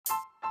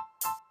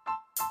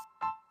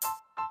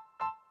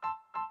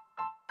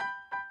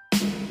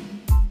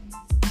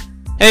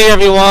Hey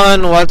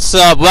everyone, what's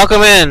up?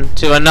 Welcome in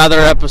to another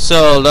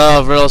episode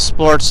of Real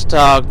Sports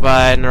Talk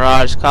by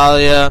Niraj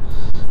Kalia.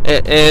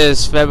 It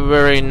is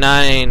February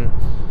 9,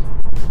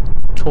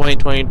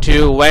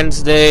 2022,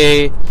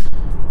 Wednesday,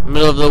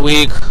 middle of the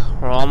week.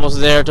 We're almost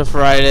there to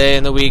Friday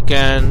and the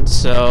weekend,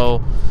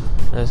 so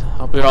I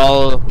hope you're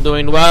all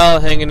doing well,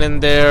 hanging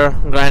in there,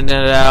 grinding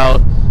it out,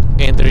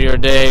 getting through your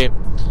day.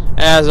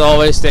 As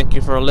always, thank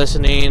you for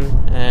listening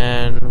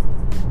and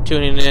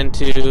tuning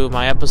into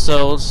my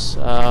episodes.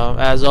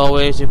 As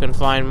always, you can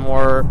find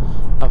more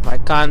of my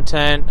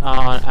content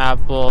on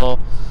Apple,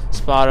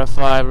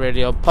 Spotify,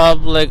 Radio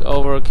Public,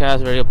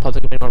 Overcast, Radio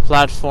Public, and more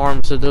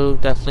platforms, so do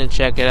definitely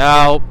check it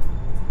out.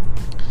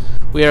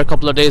 We are a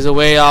couple of days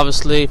away,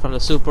 obviously, from the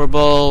Super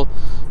Bowl.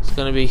 It's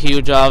going to be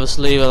huge,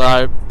 obviously, with a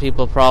lot of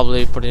people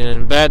probably putting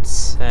in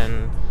bets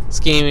and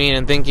scheming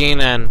and thinking,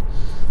 and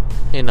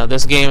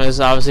this game is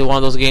obviously one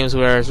of those games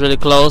where it's really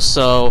close,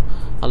 so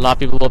a lot of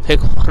people will pick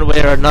one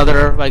way or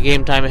another by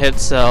game time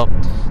hits, so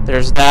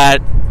there's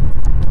that.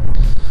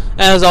 And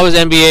there's always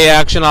NBA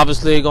action,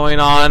 obviously, going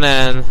on,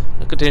 and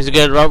it continues to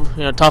get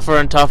tougher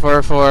and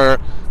tougher for a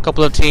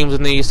couple of teams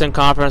in the Eastern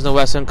Conference and the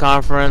Western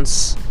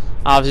Conference.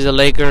 Obviously, the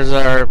Lakers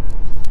are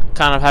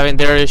kind of having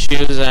their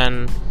issues,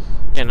 and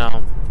you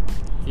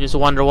just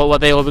wonder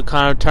what they will be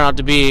kind of turn out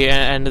to be at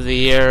the end of the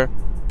year.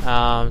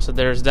 So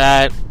there's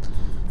that.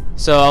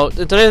 So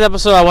in today's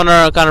episode, I want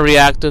to kind of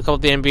react to a couple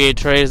of the NBA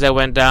trades that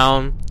went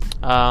down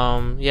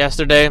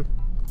yesterday,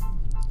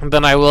 and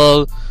then I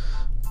will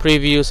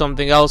preview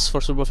something else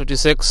for Super Bowl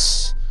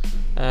 56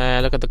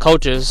 and look at the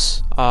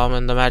coaches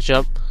in the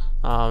matchup.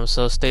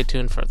 So stay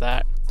tuned for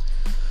that.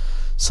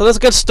 So let's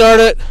get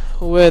started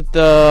with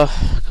a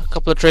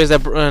couple of trades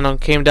that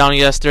came down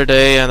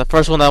yesterday, and the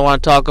first one that I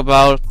want to talk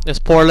about is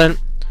Portland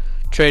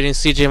trading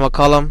C.J.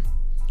 McCollum,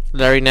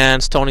 Larry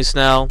Nance, Tony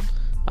Snell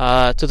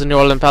to the New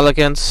Orleans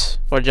Pelicans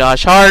for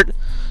Josh Hart,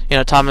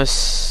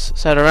 Thomas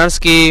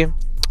Satoransky,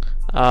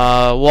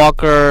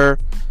 Walker,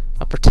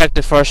 a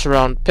protected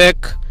first-round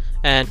pick,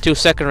 and 2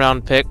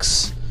 second-round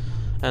picks.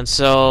 And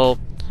so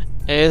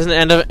it is an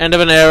end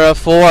of an era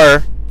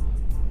for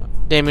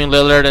Damian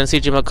Lillard and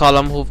C.J.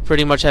 McCollum, who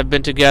pretty much have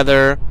been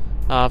together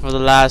for the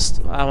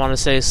last, I want to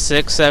say,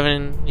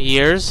 6-7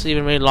 years,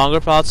 even maybe longer,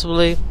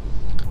 possibly.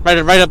 Right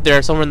up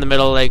there, somewhere in the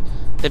middle. Like,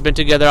 they've been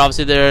together,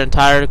 obviously, their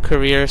entire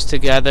careers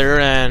together,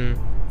 and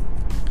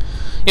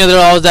there's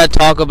always that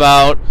talk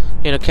about,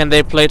 can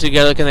they play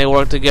together, can they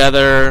work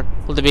together,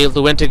 will they be able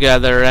to win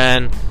together?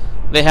 And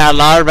they had a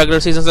lot of regular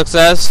season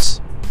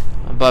success,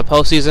 but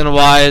postseason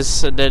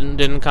wise, it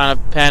didn't kind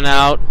of pan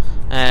out.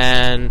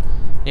 And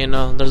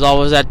there's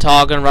always that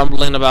talk and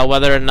rumbling about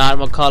whether or not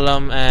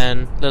McCollum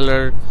and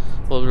Lillard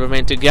will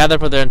remain together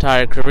for their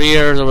entire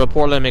careers, or will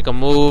Portland make a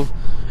move?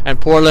 And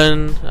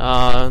Portland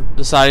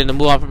deciding to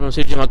move on from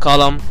C.J.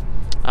 McCollum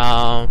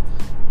at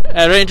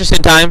a very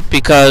interesting time,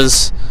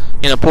 because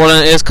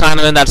Portland is kind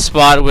of in that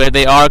spot where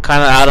they are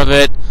kind of out of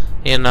it.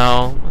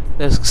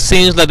 It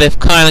seems like they've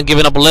kind of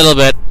given up a little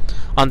bit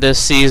on this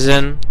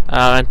season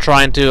and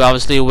trying to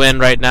obviously win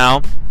right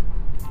now.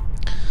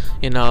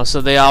 So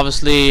they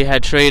obviously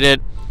had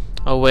traded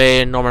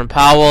away Norman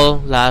Powell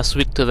last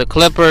week to the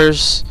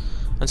Clippers,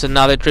 and so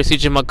now they trade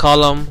C.J.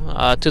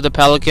 McCollum to the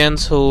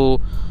Pelicans,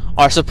 who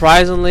are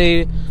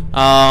surprisingly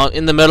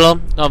in the middle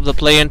of the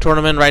play-in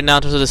tournament right now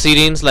in terms of the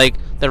seedings. Like,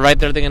 they're right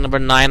there, I think, at number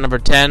 9, number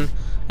 10.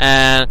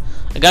 And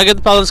I gotta give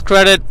the Pelicans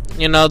credit.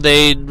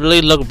 They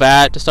really look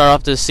bad to start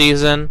off this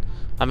season.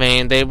 I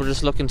mean, they were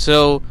just looking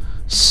so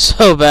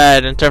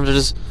bad in terms of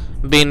just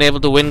being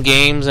able to win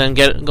games and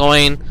get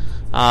going.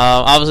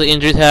 Obviously,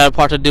 injuries had a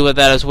part to do with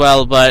that as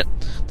well, but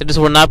they just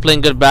were not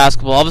playing good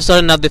basketball. All of a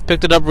sudden, now they've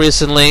picked it up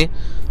recently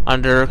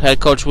under head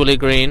coach Willie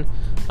Green.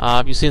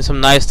 You've seen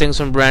some nice things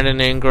from Brandon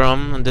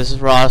Ingram and this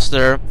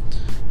roster.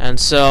 And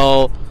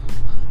so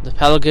the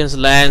Pelicans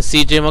land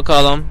C.J.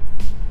 McCollum,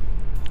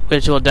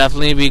 which will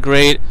definitely be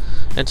great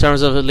in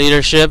terms of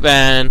leadership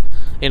and,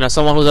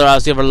 someone who's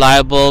obviously a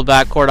reliable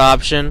backcourt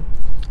option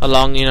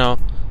along,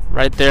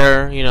 right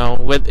there,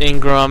 with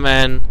Ingram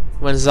and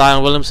when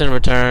Zion Williamson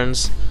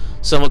returns.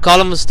 So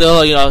McCollum is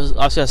still,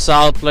 obviously a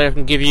solid player,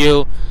 can give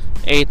you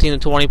 18 to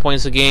 20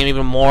 points a game,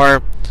 even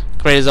more,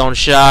 create his own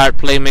shot,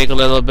 play make a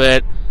little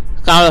bit.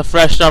 Kind of a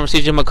fresh start for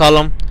C.J.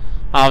 McCollum,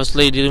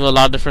 obviously dealing with a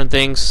lot of different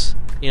things,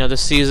 this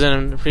season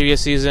and the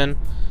previous season.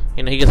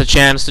 He gets a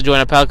chance to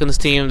join a Pelicans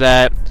team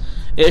that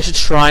is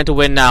trying to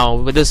win now.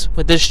 With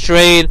this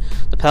trade,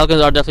 the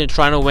Pelicans are definitely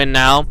trying to win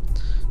now,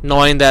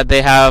 knowing that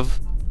they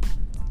have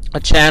a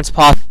chance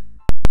possibly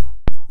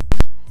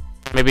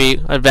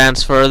maybe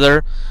advance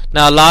further.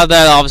 Now, a lot of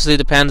that obviously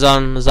depends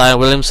on Zion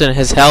Williamson and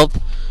his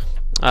health,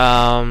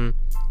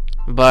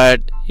 but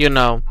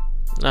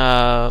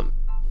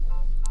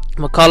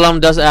McCollum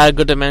does add a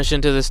good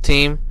dimension to this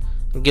team.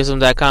 It gives them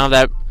that kind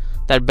of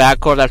that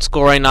backcourt, that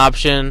scoring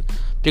option,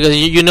 because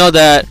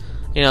that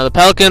the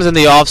Pelicans in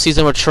the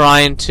offseason were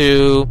trying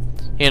to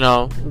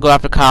go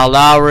after Kyle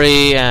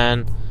Lowry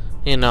and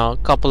a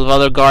couple of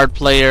other guard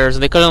players,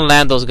 and they couldn't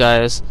land those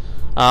guys.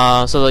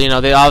 So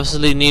they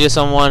obviously needed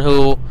someone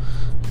who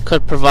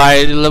could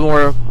provide a little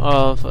more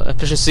of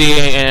efficiency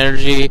and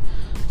energy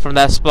from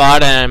that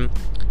spot, and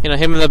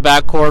him in the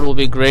backcourt will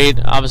be great.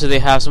 Obviously, they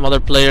have some other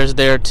players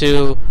there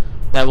too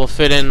that will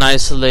fit in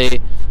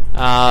nicely.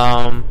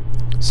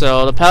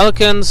 So the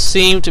Pelicans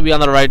seem to be on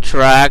the right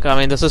track. I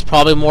mean, this is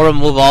probably more of a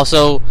move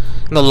also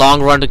in the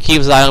long run to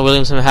keep Zion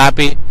Williamson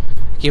happy,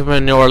 keep him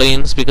in New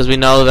Orleans, because we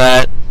know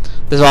that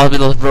there's always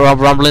been those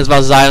rumblings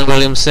about Zion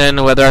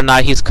Williamson, whether or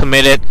not he's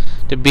committed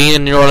to being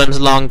in New Orleans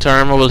long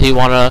term, or will he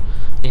want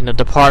to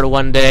depart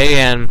one day.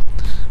 And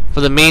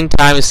for the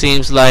meantime, it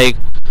seems like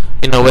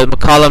with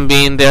McCollum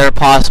being there,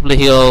 possibly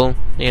he'll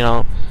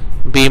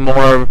be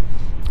more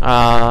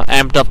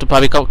amped up to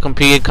probably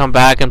compete, come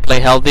back and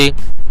play healthy.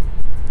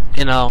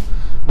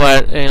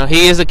 But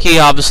he is the key,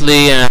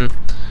 obviously, and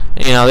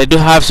they do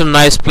have some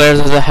nice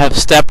players that have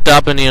stepped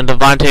up, and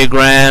Devontae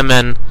Graham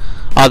and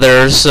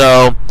others.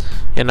 So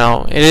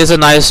it is a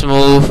nice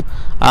move.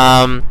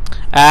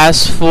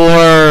 As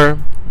for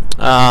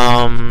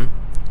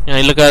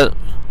you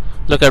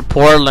look at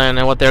Portland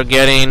and what they're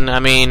getting. I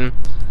mean,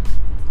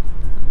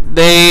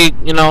 they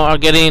are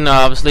getting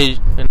obviously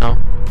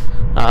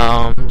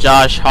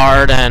Josh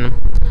Hart and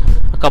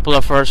a couple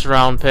of first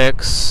round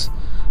picks.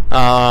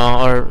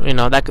 Or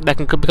that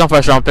can become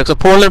first round picks. So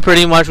Portland,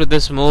 pretty much with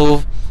this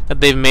move that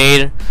they've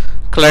made,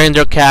 clearing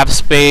their cap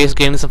space,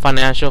 gaining some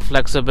financial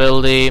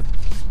flexibility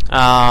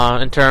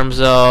in terms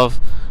of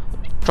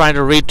trying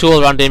to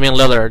retool around Damian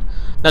Lillard.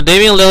 Now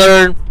Damian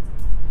Lillard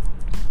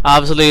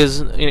obviously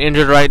is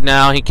injured right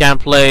now. He can't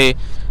play.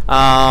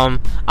 I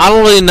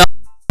don't really know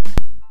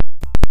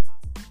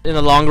in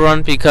the long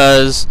run,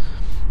 because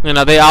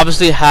they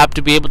obviously have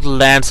to be able to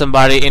land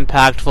somebody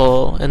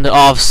impactful in the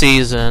off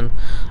season.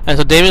 And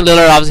so Damian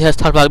Lillard obviously has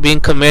talked about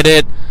being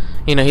committed.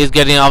 He's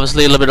getting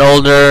obviously a little bit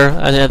older.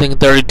 I think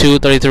 32,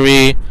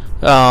 33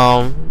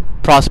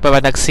 prospect by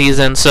next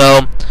season.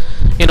 So,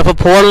 for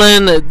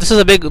Portland, this is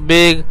a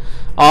big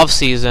off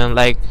season.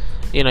 Like,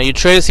 you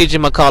trade C.J.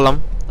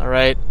 McCollum, all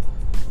right?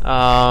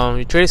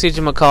 You trade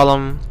C.J.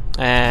 McCollum,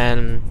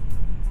 and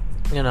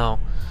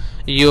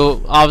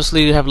you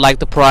obviously have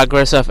liked the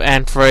progress of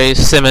Anfernee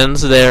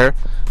Simons there,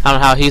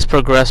 and how he's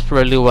progressed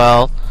really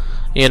well.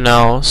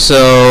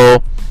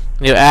 So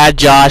you add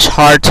Josh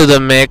Hart to the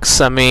mix.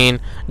 I mean,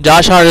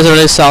 Josh Hart is a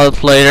really solid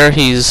player.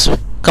 He's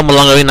come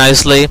along very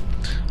nicely.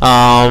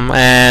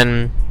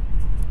 And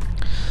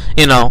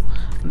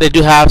they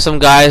do have some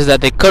guys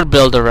that they could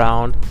build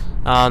around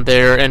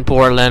there in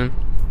Portland.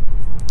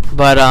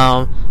 But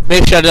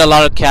they've shedded a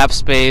lot of cap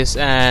space,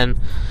 and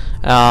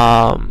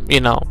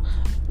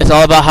it's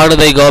all about how do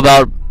they go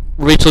about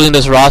retooling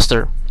this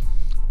roster.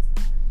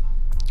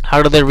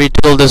 How do they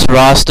retool this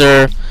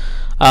roster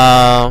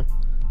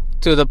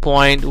to the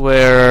point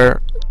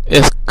where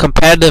it's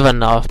competitive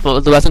enough?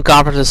 But the Western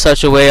Conference is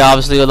such a way,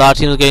 obviously, a lot of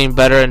teams are getting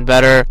better and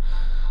better,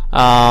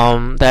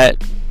 that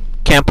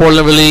can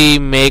Portland really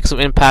make some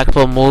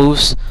impactful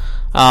moves?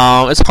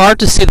 It's hard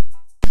to see the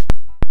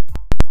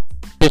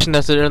position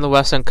that's in the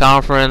Western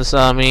Conference.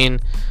 I mean,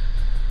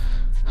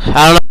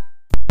 I don't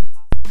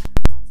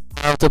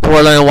know to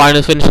Portland and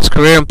wanting to finish his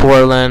career in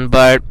Portland,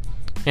 but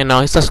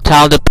he's such a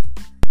talented.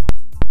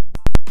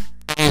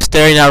 He's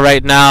staring at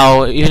right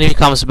now. Even if he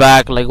comes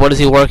back, like, what is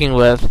he working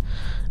with,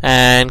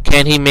 and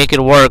can he make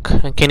it work?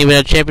 And can he win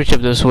a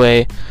championship this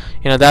way?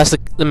 That's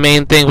the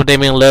main thing with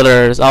Damian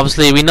Lillard.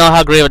 Obviously, we know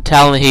how great of a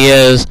talent he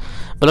is,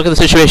 but look at the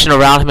situation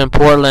around him in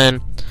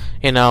Portland.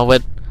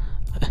 With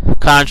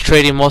kind of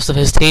trading most of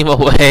his team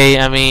away.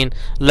 I mean,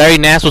 Larry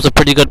Nance was a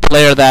pretty good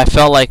player that I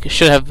felt like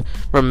should have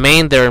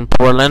remained there in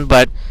Portland,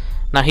 but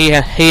now he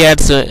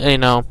adds to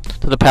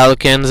the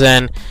Pelicans,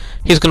 and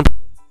he's going to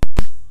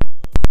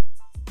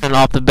be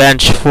off the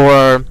bench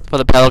for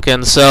the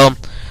Pelicans. So,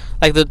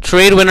 like, the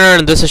trade winner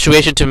in this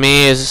situation to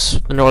me is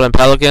the New Orleans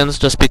Pelicans,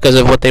 just because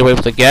of what they were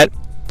able to get.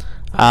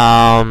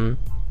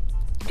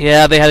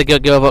 Yeah, they had to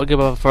give up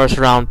a first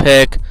round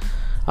pick,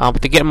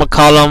 but they get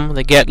McCollum,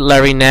 they get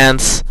Larry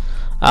Nance,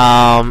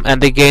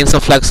 and they gain some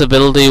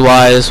flexibility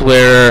wise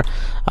where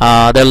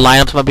their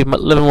lineups might be a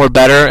little more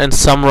better in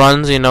some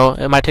runs. It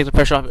might take the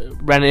pressure off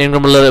Brandon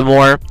Ingram a little bit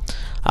more.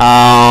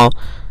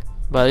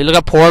 But you look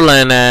at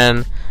Portland,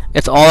 and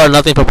it's all or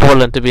nothing for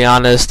Portland, to be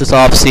honest, this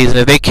offseason.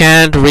 If they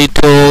can't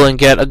retool and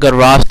get a good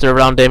roster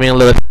around Damian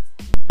Lillard,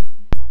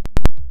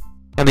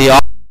 and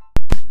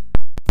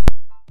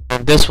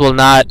this will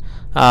not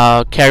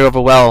carry over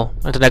well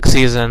into next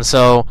season.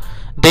 So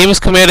Dame is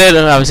committed,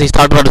 and obviously he's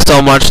talked about it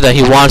so much that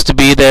he wants to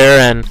be there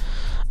and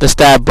this,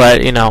 that,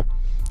 but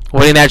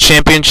winning that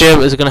championship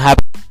is going to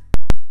happen.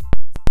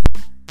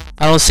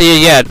 I don't see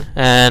it yet,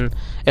 and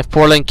if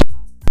Portland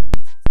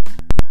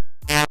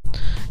can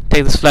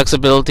take this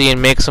flexibility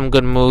and make some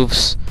good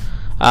moves,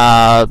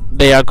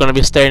 they are going to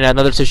be staring at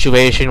another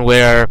situation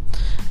where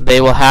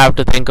they will have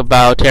to think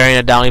about tearing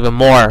it down even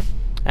more.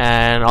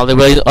 And are they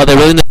really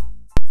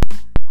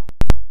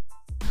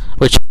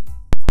which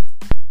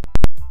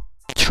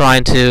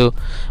trying to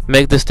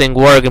make this thing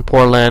work in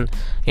Portland?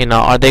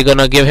 Are they going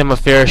to give him a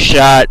fair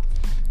shot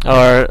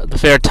or the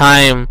fair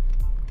time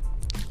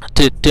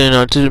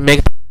to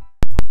make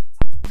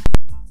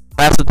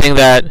That's the thing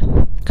that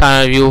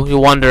kind of you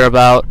wonder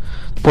about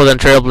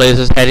Portland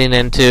Trailblazers heading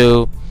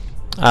into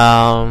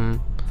the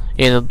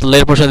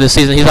later portion of the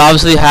season. He's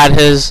obviously had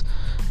his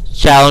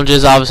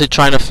challenges, obviously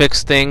trying to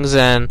fix things,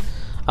 and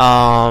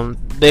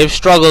they've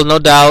struggled, no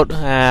doubt.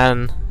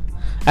 And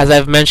as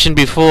I've mentioned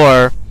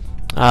before,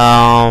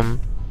 Larry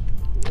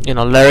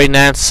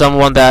Nance,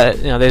 someone that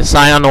they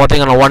signed on, I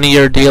think, on a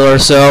 1-year deal or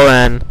so,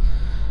 and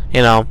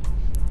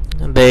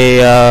they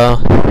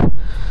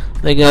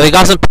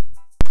got some,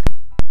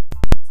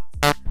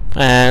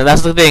 and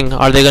that's the thing.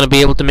 Are they going to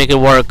be able to make it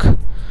work?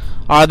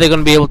 Are they going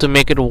to be able to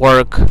make it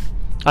work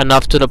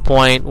enough to the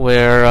point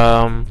where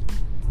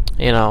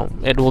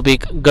it will be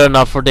good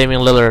enough for Damian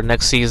Lillard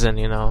next season?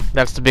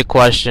 That's the big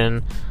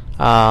question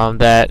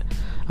that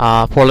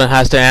Portland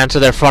has to answer.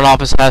 Their front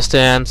office has to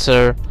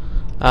answer.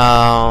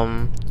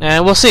 And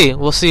we'll see.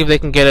 We'll see if they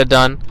can get it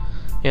done.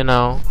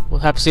 We'll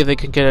have to see if they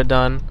can get it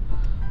done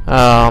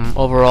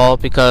overall,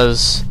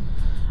 because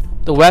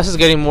the West is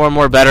getting more and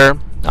more better.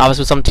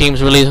 Obviously, some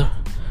teams really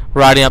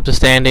riding up the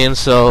standings.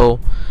 So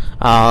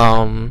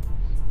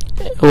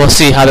we'll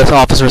see how this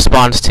office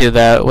responds to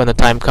that when the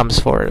time comes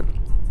for it.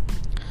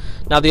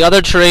 Now, the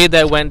other trade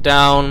that went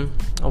down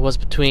was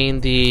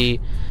between the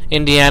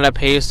Indiana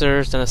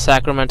Pacers and the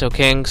Sacramento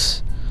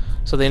Kings.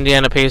 So the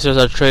Indiana Pacers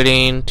are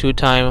trading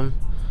two-time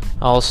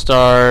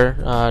All-Star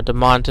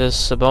Domantas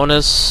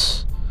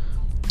Sabonis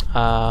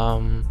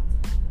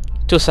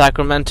to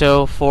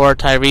Sacramento for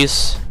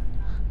Tyrese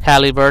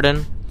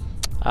Haliburton.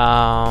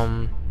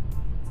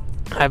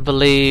 I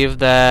believe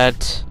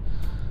that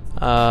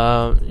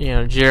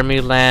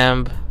Jeremy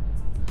Lamb,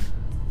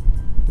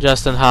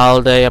 Justin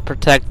Holiday, a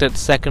protected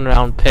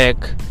second-round pick,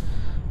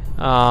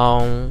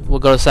 will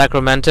go to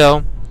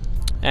Sacramento,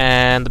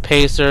 and the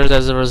Pacers,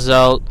 as a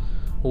result,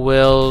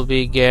 will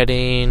be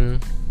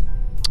getting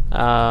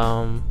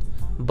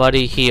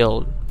Buddy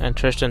Hield and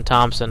Tristan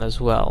Thompson as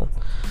well.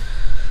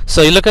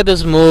 So you look at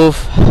this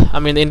move. I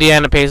mean, the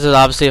Indiana Pacers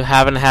obviously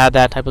haven't had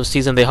that type of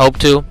season they hope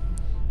to.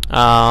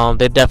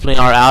 They definitely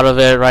are out of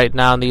it right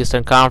now in the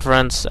Eastern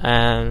Conference,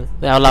 and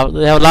they have a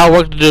lot of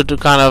work to do to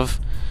kind of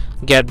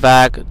get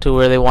back to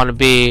where they want to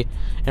be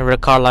in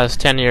Rick Carlisle's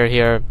tenure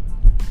here.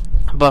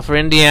 But for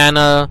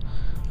Indiana,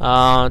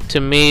 to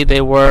me, they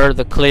were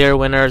the clear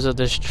winners of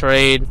this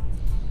trade.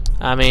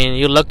 I mean,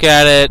 you look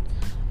at it,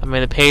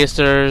 the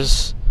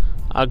Pacers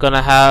are going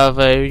to have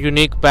a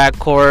unique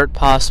backcourt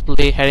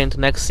possibly heading into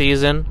next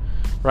season,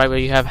 right, where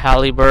you have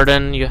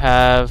Haliburton, you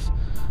have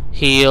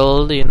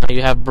Hield,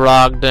 you have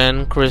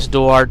Brogdon, Chris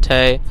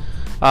Duarte.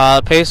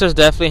 Pacers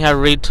definitely have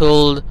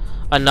retooled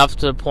enough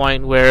to the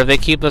point where if they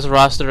keep this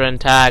roster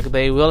intact,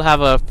 they will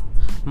have a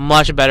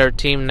much better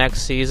team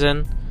next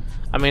season.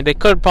 I mean, they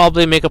could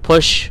probably make a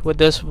push with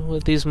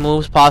these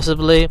moves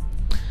possibly,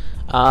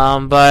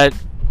 but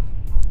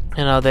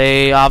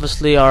they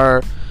obviously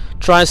are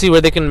trying to see where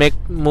they can make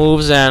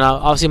moves, and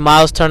obviously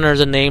Miles Turner is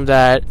a name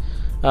that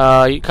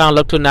you kind of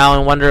look to now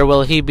and wonder,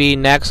 will he be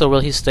next or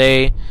will he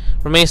stay?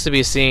 Remains to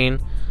be seen.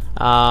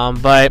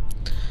 But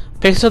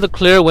Pacers are the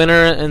clear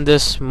winner in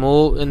this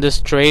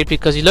trade,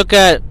 because you look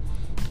at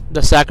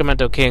the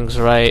Sacramento Kings,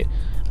 right?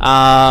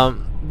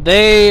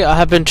 They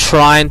have been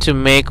trying to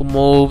make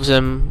moves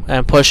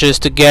and pushes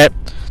to get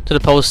to the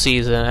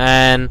postseason,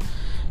 and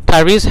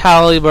Tyrese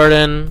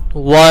Haliburton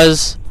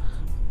was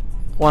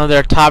one of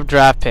their top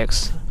draft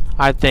picks.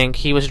 I think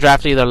he was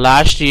drafted either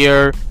last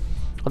year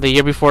or the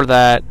year before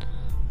that.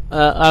 I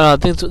don't know, I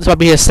think this might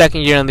be his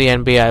second year in the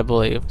NBA, I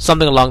believe.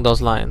 Something along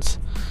those lines.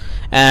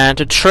 And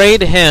to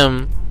trade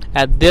him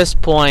at this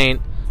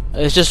point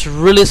is just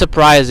really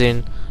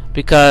surprising,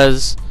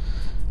 because,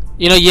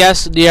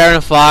 yes,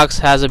 De'Aaron Fox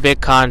has a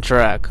big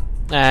contract,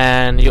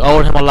 and you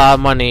owe him a lot of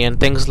money and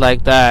things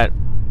like that.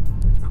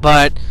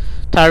 But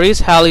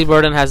Tyrese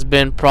Haliburton has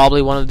been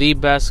probably one of the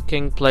best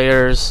King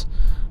players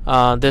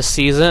this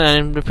season and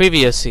in the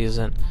previous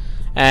season.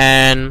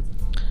 And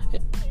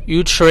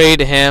you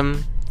trade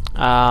him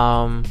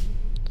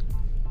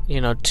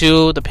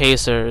to the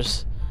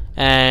Pacers,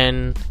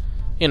 and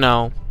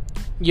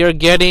you're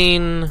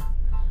getting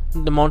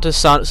Domantas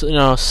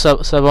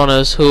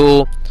Sabonis,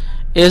 who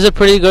is a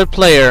pretty good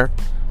player,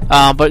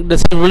 but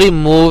does he really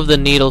move the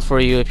needle for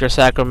you if you're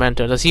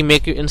Sacramento? Does he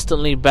make you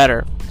instantly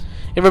better?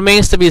 It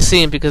remains to be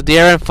seen, because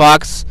De'Aaron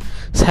Fox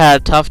has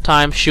had a tough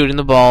time shooting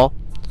the ball.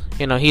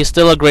 He's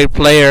still a great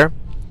player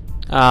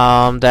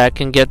that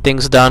can get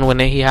things done when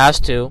he has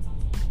to.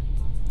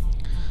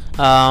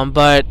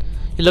 But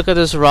you look at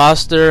this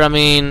roster,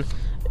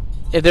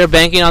 if they're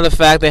banking on the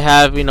fact they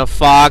have,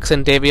 Fox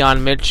and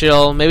Davion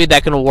Mitchell, maybe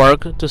that can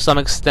work to some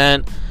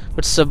extent.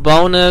 With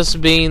Sabonis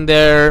being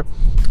there,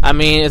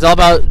 it's all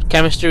about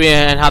chemistry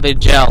and how they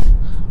gel.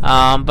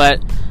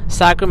 But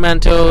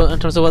Sacramento, in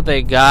terms of what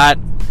they got,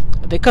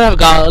 they could have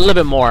got a little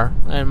bit more,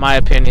 in my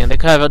opinion. They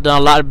could have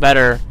done a lot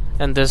better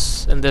in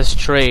this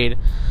trade,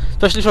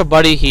 especially for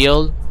Buddy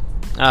Hield.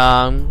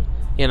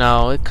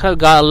 It could have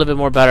got a little bit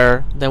more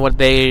better than what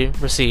they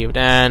received.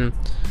 And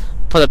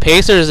for the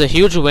Pacers, it's a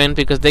huge win,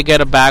 because they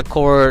get a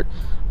backcourt.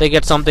 They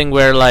get something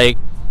where,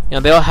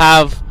 they'll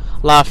have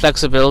a lot of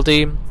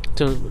flexibility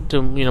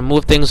to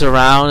move things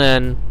around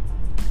and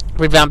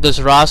revamp this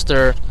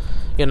roster.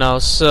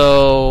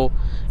 So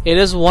it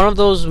is one of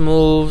those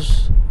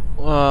moves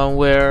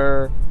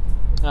where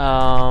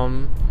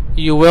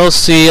you will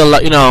see a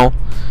lot.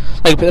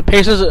 Like the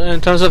Pacers, in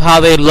terms of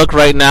how they look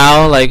right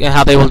now, like, and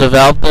how they will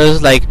develop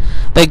this, like,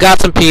 they got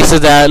some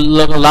pieces that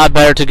look a lot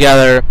better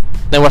together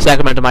than what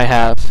Sacramento might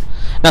have.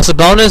 Now,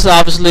 Sabonis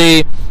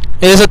obviously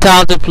is a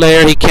talented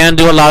player. He can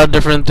do a lot of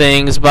different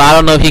things, but I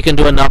don't know if he can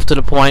do enough to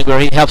the point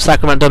where he helps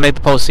Sacramento make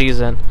the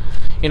postseason.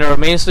 It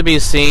remains to be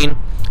seen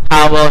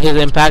how well his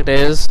impact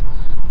is.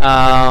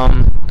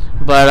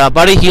 But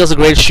Buddy Hield's a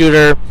great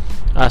shooter.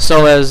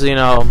 So is a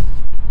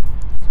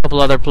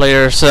couple other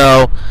players.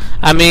 So,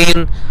 I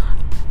mean,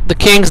 the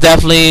Kings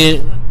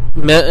definitely,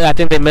 I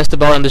think they missed the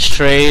boat on this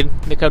trade.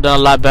 They could have done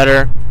a lot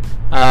better.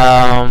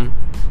 I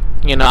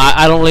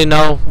don't really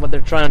know what they're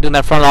trying to do in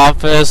that front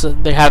office.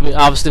 They have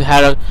obviously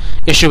had an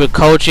issue with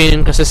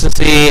coaching,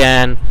 consistency,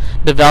 and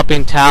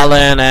developing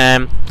talent.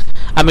 And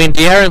I mean,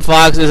 De'Aaron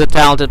Fox is a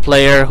talented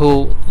player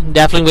who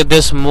definitely, with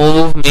this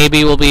move,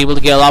 maybe will be able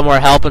to get a lot more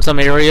help in some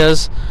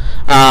areas.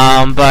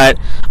 But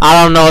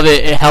I don't know if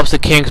it helps the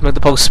Kings make the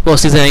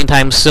postseason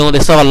anytime soon. They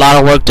still have a lot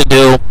of work to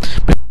do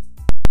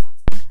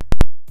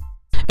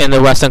in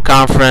the Western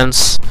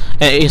Conference,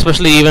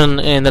 especially even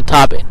in the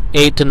top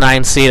 8 to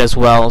 9 seed as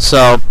well.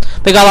 So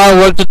they got a lot of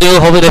work to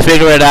do. Hopefully they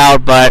figure it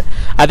out. But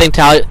I think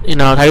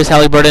Tyrese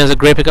Haliburton is a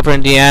great pickup for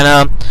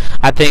Indiana.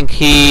 I think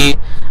he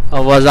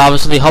was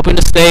obviously hoping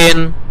to stay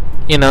in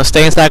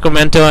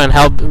Sacramento and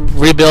help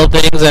rebuild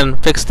things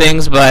and fix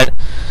things. But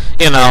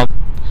the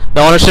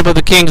ownership of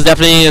the Kings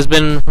definitely has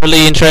been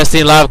really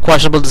interesting. A lot of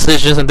questionable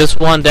decisions, and this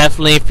one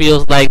definitely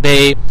feels like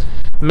they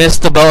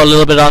missed the boat a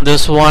little bit on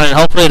this one, and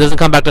hopefully it doesn't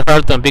come back to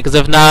hurt them, because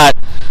if not,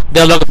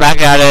 they'll look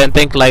back at it and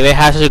think like they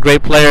had such a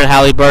great player in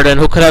Haliburton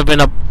who could have been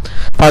a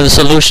part of the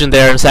solution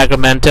there in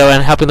Sacramento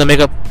and helping them make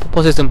a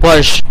postseason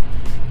push.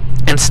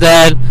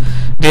 Instead,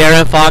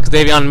 De'Aaron Fox,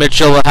 Davion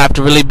Mitchell will have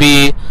to really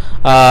be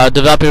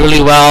developing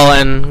really well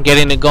and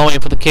getting it going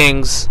for the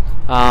Kings,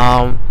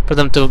 for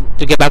them to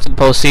get back to the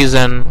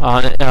postseason,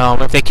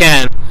 if they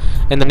can,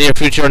 in the near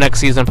future or next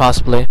season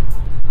possibly.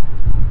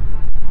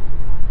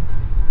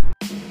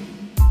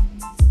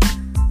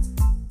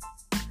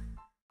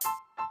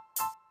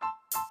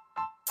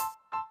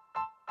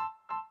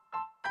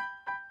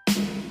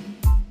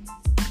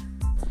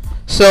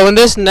 So in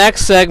this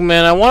next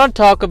segment, I want to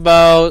talk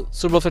about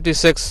Super Bowl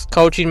 56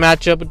 coaching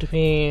matchup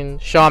between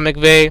Sean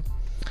McVay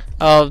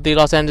of the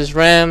Los Angeles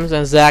Rams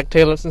and Zach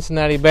Taylor of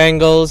Cincinnati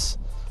Bengals.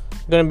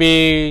 Going to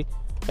be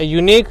a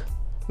unique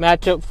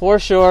matchup for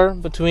sure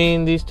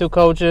between these two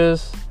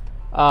coaches.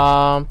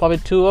 Probably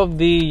two of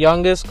the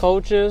youngest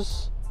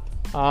coaches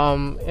in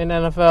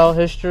NFL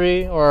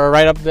history, or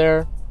right up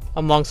there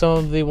among some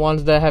of the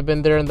ones that have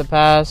been there in the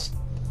past.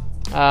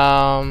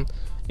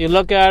 You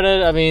look at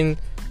it, I mean,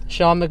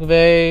 Sean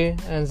McVay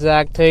and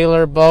Zach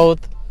Taylor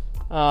both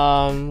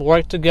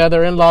worked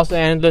together in Los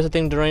Angeles, I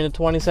think, during the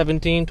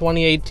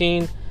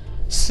 2017-2018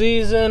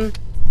 season.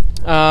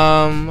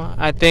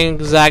 I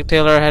think Zach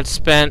Taylor had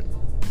spent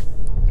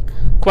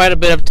quite a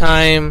bit of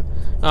time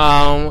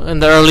in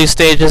the early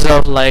stages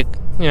of,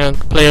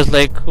 players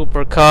like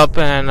Cooper Kupp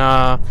and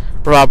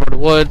Robert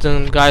Woods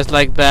and guys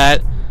like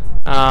that.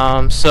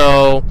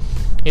 So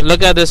you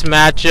look at this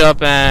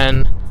matchup,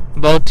 and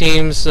both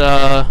teams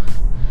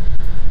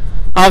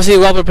obviously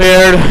well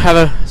prepared, have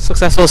a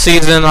successful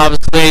season,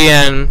 obviously,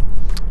 and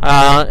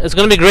it's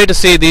going to be great to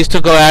see these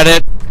two go at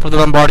it for the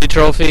Lombardi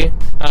Trophy.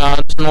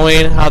 Just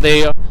knowing how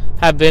they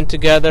have been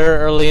together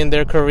early in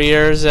their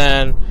careers,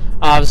 and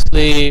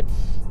obviously,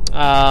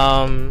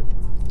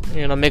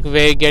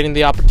 McVay getting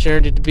the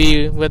opportunity to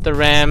be with the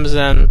Rams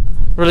and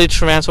really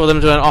transfer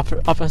them to an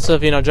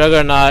offensive,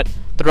 juggernaut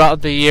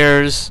throughout the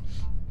years.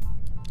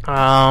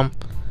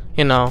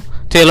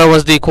 Taylor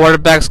was the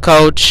quarterbacks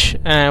coach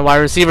and wide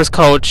receivers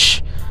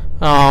coach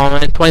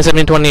in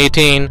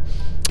 2017-2018.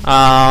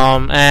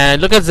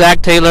 And look at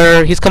Zach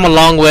Taylor. He's come a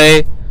long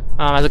way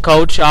as a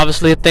coach.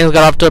 Obviously, things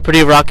got off to a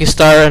pretty rocky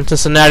start in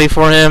Cincinnati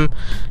for him.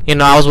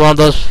 I was one of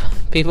those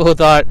people who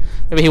thought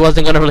maybe he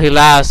wasn't going to really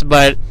last,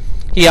 but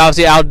he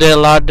obviously outdid a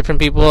lot of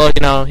different people.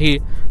 He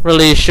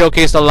really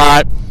showcased a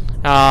lot.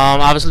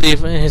 Obviously,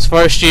 in his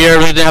first year,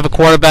 we didn't have a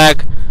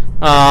quarterback,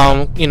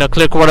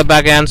 clear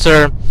quarterback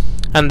answer.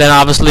 And then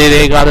obviously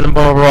they got the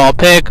number 1 overall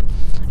pick.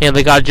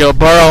 They got Joe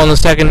Burrow in the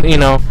second,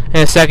 in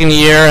his second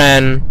year,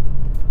 and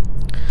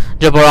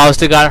Joe Burrow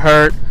obviously got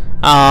hurt.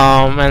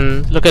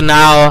 And look at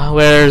now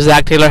where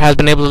Zach Taylor has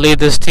been able to lead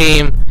this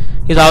team.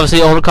 He's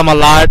obviously overcome a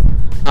lot.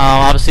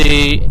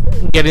 Obviously,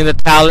 getting the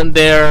talent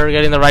there,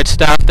 getting the right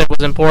staff that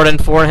was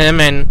important for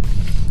him, and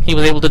he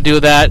was able to do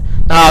that.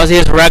 Now, obviously,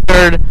 his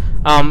record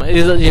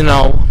is,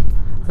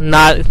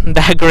 not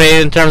that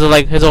great in terms of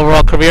his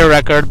overall career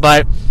record,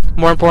 but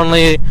more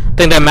importantly, the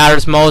thing that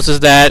matters most is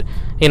that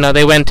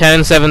they went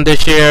 10-7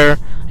 this year.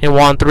 He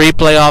won 3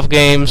 playoff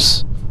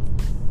games,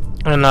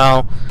 and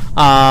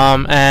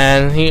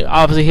he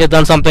had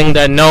done something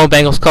that no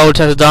Bengals coach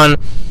has done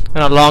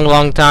in a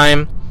long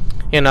time.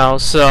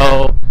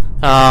 So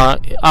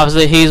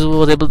obviously he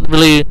was able to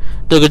really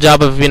do a good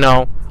job of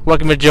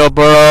working with Joe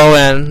Burrow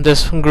and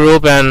this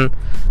group and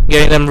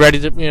getting them ready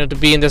to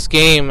be in this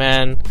game,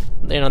 and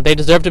they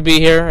deserve to be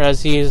here,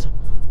 as he's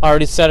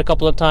already said a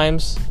couple of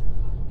times.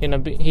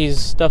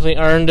 He's definitely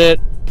earned it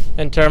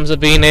in terms of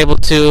being able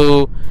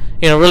to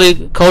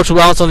really coach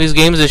well in some of these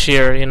games this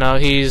year.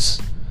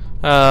 He's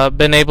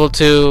been able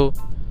to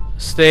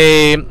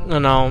stay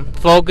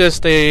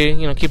focused,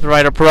 keep the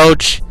right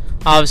approach.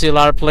 Obviously a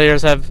lot of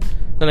players have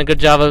done a good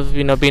job of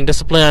being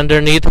disciplined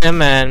underneath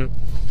him, and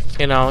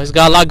he's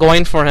got a lot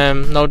going for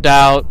him, no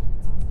doubt,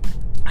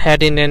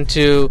 heading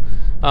into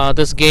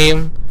this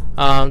game.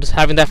 Just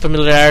having that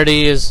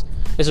familiarity is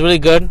really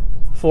good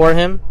for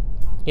him.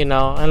 And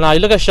you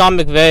look at Sean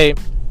McVay.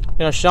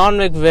 Sean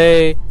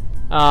McVay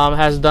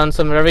has done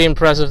some very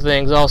impressive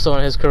things also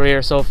in his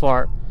career so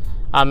far.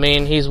 I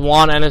mean, he's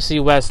won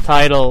NFC West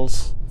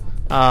titles.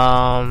 He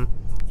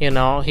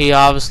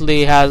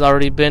obviously has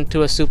already been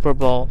to a Super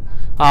Bowl.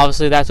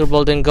 Obviously, that Super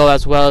Bowl didn't go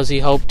as well as he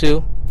hoped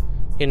to.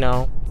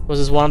 Was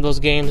just one of those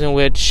games in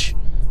which,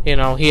 he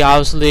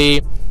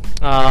obviously,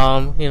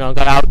 got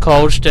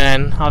out-coached,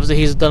 and obviously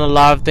he's done a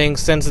lot of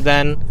things since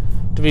then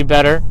to be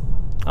better.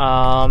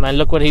 And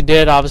look what he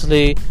did.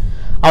 Obviously,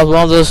 I was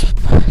one of those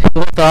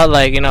people who thought,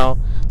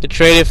 they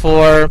traded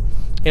for,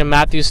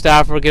 Matthew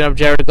Stafford, getting up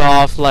Jared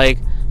Goff. You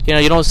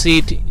don't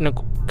see,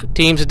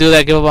 teams do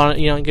that, give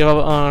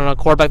up on a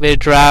quarterback they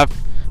draft,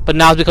 but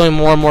now it's becoming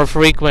more and more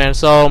frequent.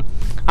 So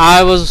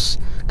I was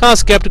kind of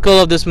skeptical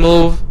of this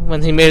move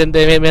when they made it in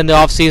the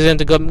offseason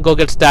to go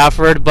get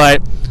Stafford,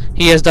 but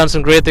he has done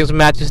some great things with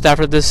Matthew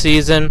Stafford this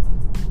season.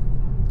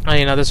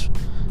 This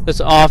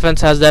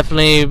offense has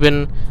definitely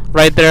been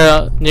right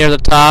there near the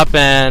top,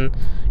 and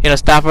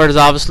Stafford is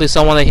obviously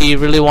someone that he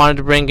really wanted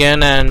to bring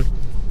in, and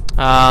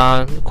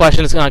the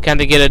question is, can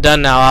they get it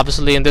done now?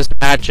 Obviously, in this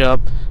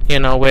matchup,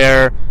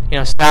 where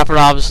Stafford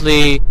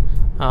obviously,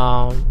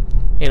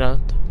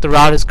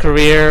 throughout his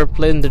career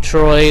played in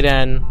Detroit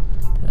and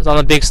is on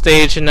the big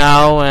stage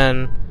now,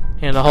 and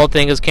the whole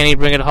thing is, can he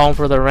bring it home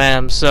for the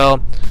Rams?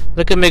 So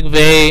look at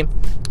McVay.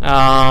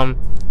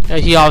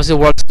 He obviously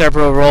worked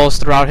several roles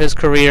throughout his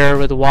career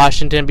with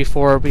Washington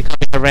before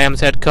becoming the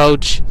Rams head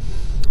coach,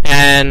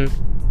 and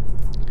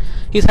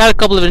he's had a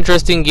couple of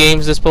interesting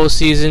games this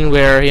postseason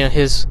where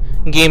his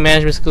game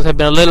management skills have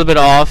been a little bit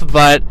off.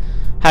 But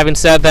having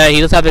said that,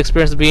 he does have the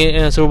experience of being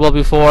in a Super Bowl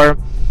before,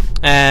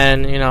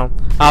 and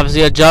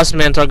obviously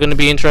adjustments are going to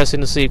be interesting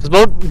to see, because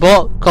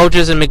both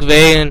coaches, in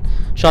McVay and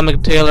Sean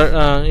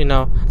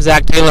McTaylor,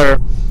 Zach Taylor,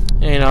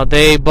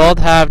 they both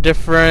have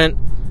different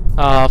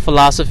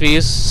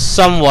philosophies.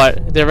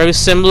 Somewhat, they're very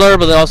similar,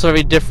 but they're also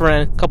very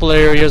different in a couple of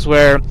areas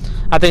where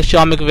I think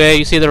Sean McVay,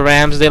 you see the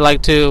Rams, they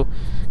like to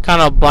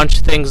kind of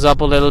bunch things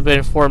up a little bit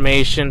in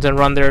formations and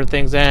run their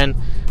things in,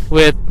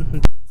 with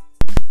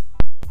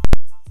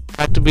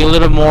have to be a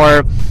little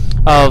more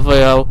of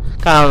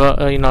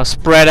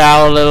spread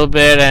out a little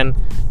bit and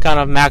kind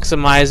of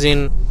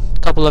maximizing a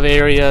couple of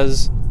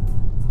areas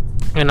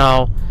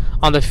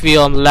on the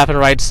field on the left and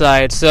right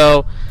side.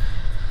 So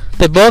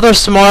they both are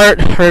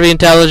smart, very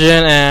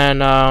intelligent,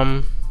 and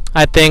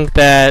I think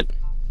that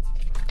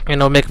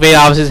McVay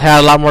obviously has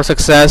had a lot more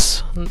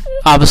success,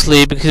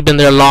 obviously, because he's been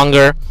there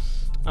longer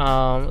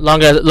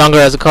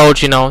as a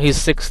coach. He's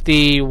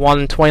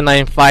 61,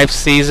 29, 5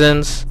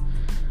 seasons.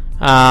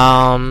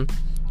 And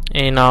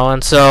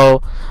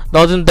so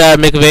nothing that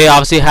McVay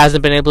obviously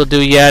hasn't been able to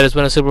do yet is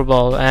win a Super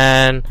Bowl.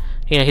 And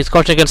he's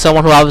coaching against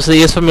someone who obviously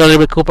is familiar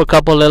with Cooper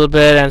Kupp a little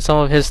bit and some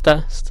of his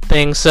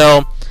things.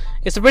 So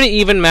it's a pretty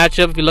even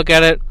matchup if you look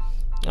at it.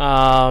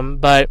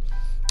 But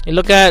you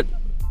look at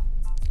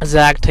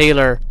Zach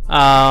Taylor.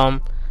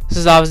 This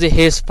is obviously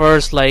his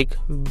first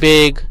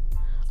big,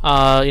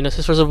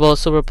 his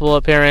first Super Bowl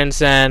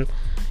appearance, and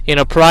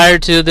prior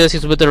to this,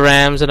 he's with the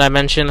Rams, and I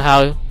mentioned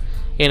how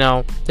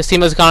this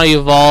team has kind of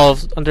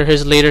evolved under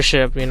his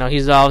leadership.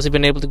 He's obviously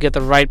been able to get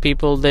the right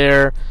people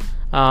there,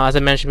 as I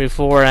mentioned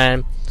before,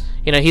 and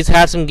he's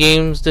had some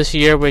games this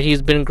year where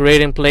he's been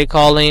great in play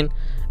calling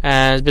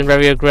and has been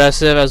very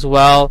aggressive as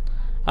well.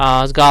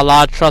 He's got a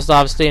lot of trust,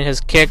 obviously, in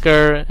his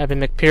kicker, Evan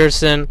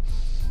McPherson,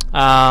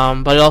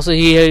 but also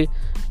game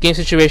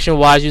situation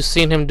wise, you've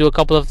seen him do a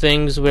couple of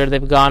things where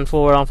they've gone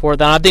for on fourth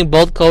down. I think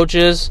both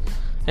coaches,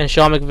 and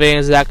Sean McVay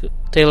and Zach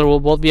Taylor, will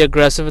both be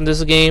aggressive in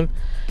this game,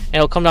 and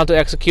it'll come down to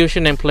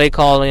execution and play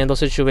calling in those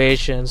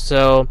situations.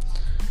 So,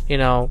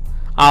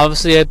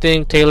 obviously I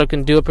think Taylor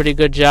can do a pretty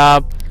good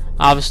job.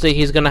 Obviously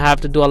he's going to have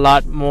to do a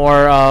lot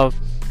more of,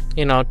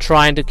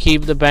 trying to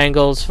keep the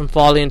Bengals from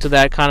falling into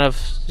that kind of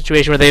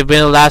situation where they've been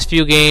in the last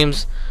few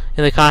games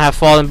and they kind of have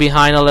fallen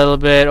behind a little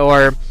bit,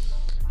 or,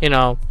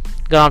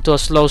 got off to a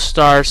slow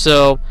start.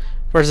 So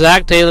for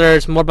Zach Taylor,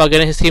 it's more about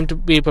getting his team to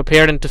be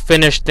prepared and to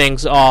finish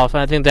things off.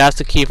 And I think that's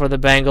the key for the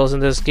Bengals in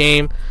this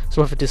game.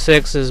 So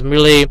 56 is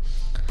really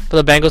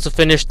for the Bengals to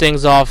finish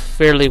things off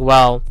fairly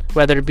well,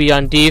 whether it be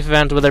on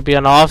defense, whether it be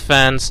on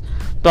offense,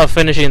 about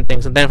finishing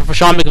things. And then for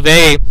Sean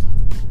McVay,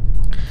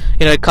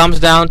 it comes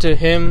down to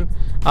him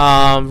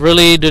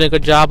really doing a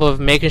good job of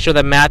making sure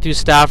that Matthew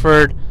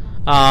Stafford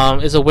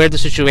is aware of the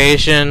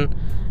situation,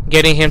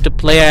 getting him to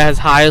play at his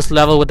highest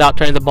level without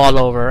turning the ball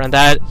over, and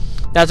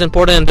that's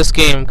important in this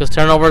game because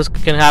turnovers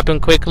can happen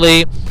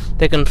quickly.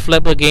 They can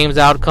flip a game's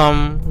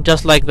outcome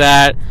just like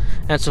that.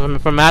 And so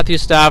for Matthew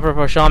Stafford,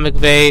 for Sean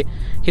McVay,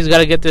 he's got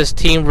to get this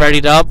team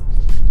readied up.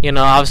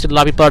 Obviously a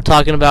lot of people are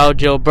talking about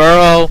Joe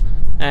Burrow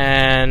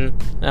and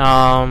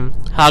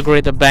how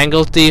great the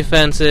Bengals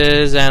defense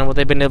is and what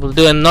they've been able to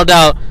do, and no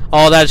doubt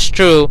all that's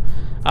true.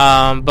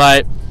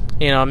 But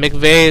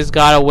McVay's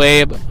got a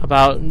way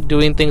about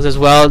doing things as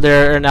well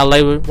there in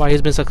LA, why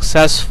he's been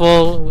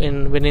successful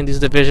in winning these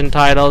division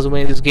titles,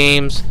 winning these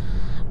games.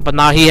 But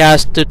now he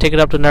has to take it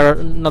up to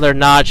another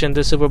notch in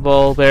the Super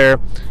Bowl, where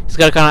he's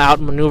got to kind of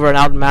outmaneuver and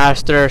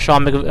outmaster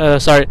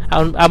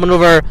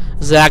outmaneuver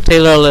Zach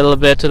Taylor a little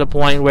bit to the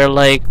point where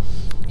he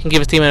can give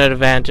his team an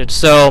advantage.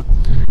 So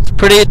it's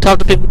pretty tough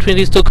to pick between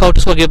these two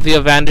coaches who I'll give the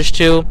advantage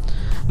to.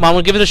 I'm going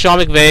to give it to Sean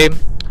McVay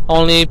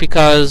only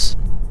because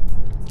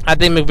I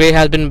think McVay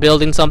has been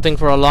building something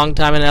for a long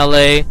time in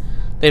LA.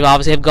 They've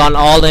obviously gone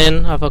all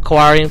in of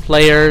acquiring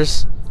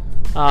players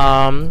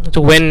to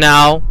win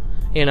now.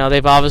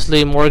 They've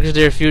obviously mortgaged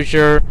their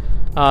future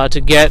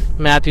to get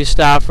Matthew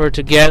Stafford,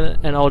 to get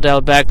an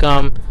Odell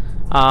Beckham.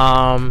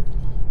 So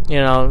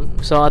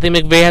I think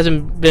McVay has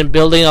been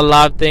building a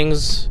lot of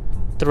things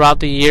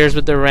throughout the years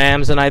with the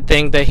Rams, and I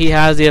think that he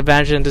has the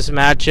advantage in this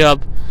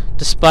matchup,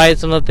 despite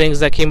some of the things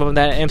that came up in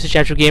that NFC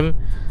Championship game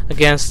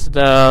against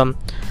the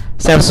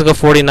San Francisco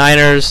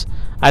 49ers.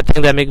 I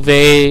think that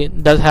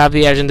McVay does have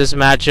the edge in this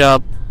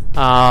matchup.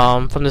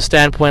 From the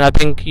standpoint, I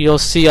think you'll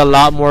see a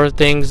lot more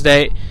things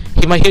that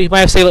he might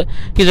have said.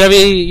 He's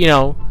very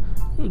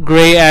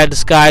great at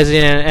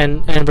disguising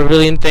and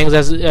revealing things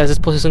as his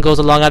position goes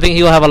along. I think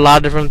he'll have a lot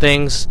of different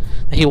things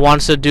that he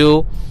wants to do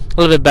a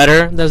little bit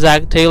better than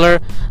Zach Taylor.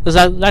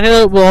 Zach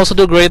Taylor will also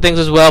do great things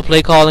as well,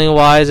 play calling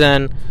wise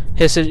and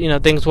his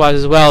things wise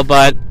as well.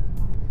 But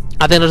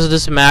I think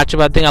this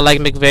matchup, I think I like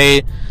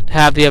McVay to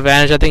have the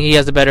advantage. I think he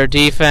has the better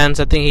defense.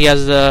 I think he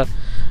has the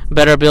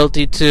better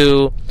ability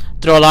to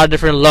throw a lot of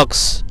different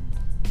looks,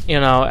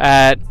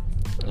 at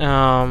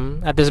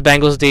this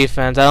Bengals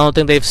defense. I don't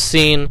think they've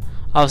seen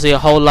obviously a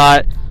whole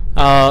lot.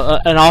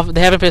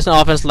 They haven't faced an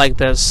offense like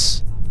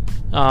this,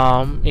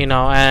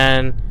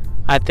 and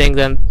I think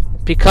then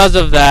because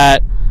of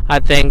that, I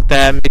think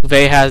that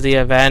McVay has the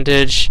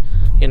advantage.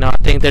 I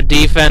think the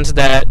defense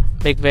that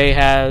McVay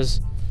has,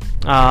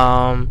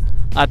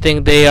 I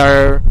think they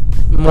are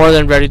more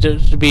than ready to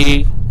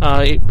be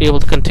able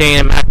to contain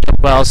and match up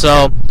well.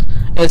 So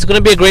it's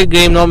going to be a great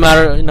game, no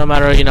matter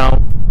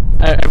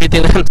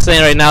everything that I'm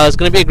saying right now. It's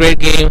going to be a great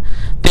game.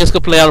 Things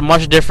could play out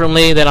much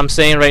differently than I'm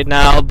saying right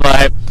now,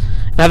 but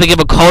if I have to give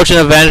a coach an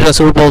advantage on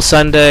Super Bowl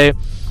Sunday,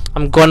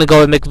 I'm going to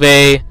go with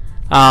McVay.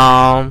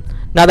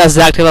 Not that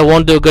Zach Taylor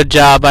won't do a good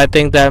job, but I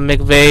think that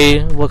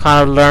McVay will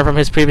kind of learn from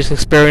his previous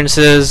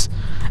experiences,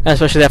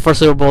 especially that first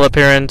Super Bowl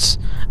appearance,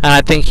 and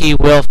I think he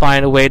will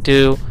find a way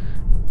to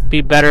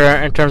be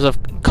better in terms of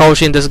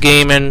coaching this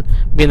game and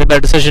being the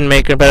better decision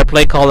maker, better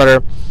play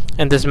caller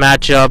in this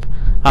matchup.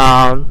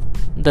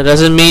 That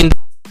doesn't mean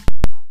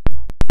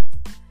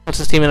puts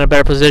his team in a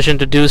better position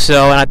to do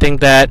so, and I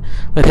think that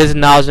with his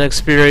knowledge and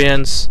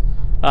experience,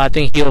 I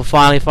think he'll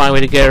finally find a way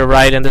to get it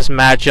right in this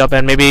matchup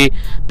and maybe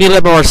be a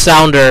little more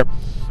sounder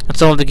in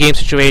some of the game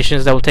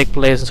situations that will take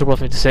place in Super Bowl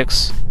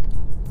 56.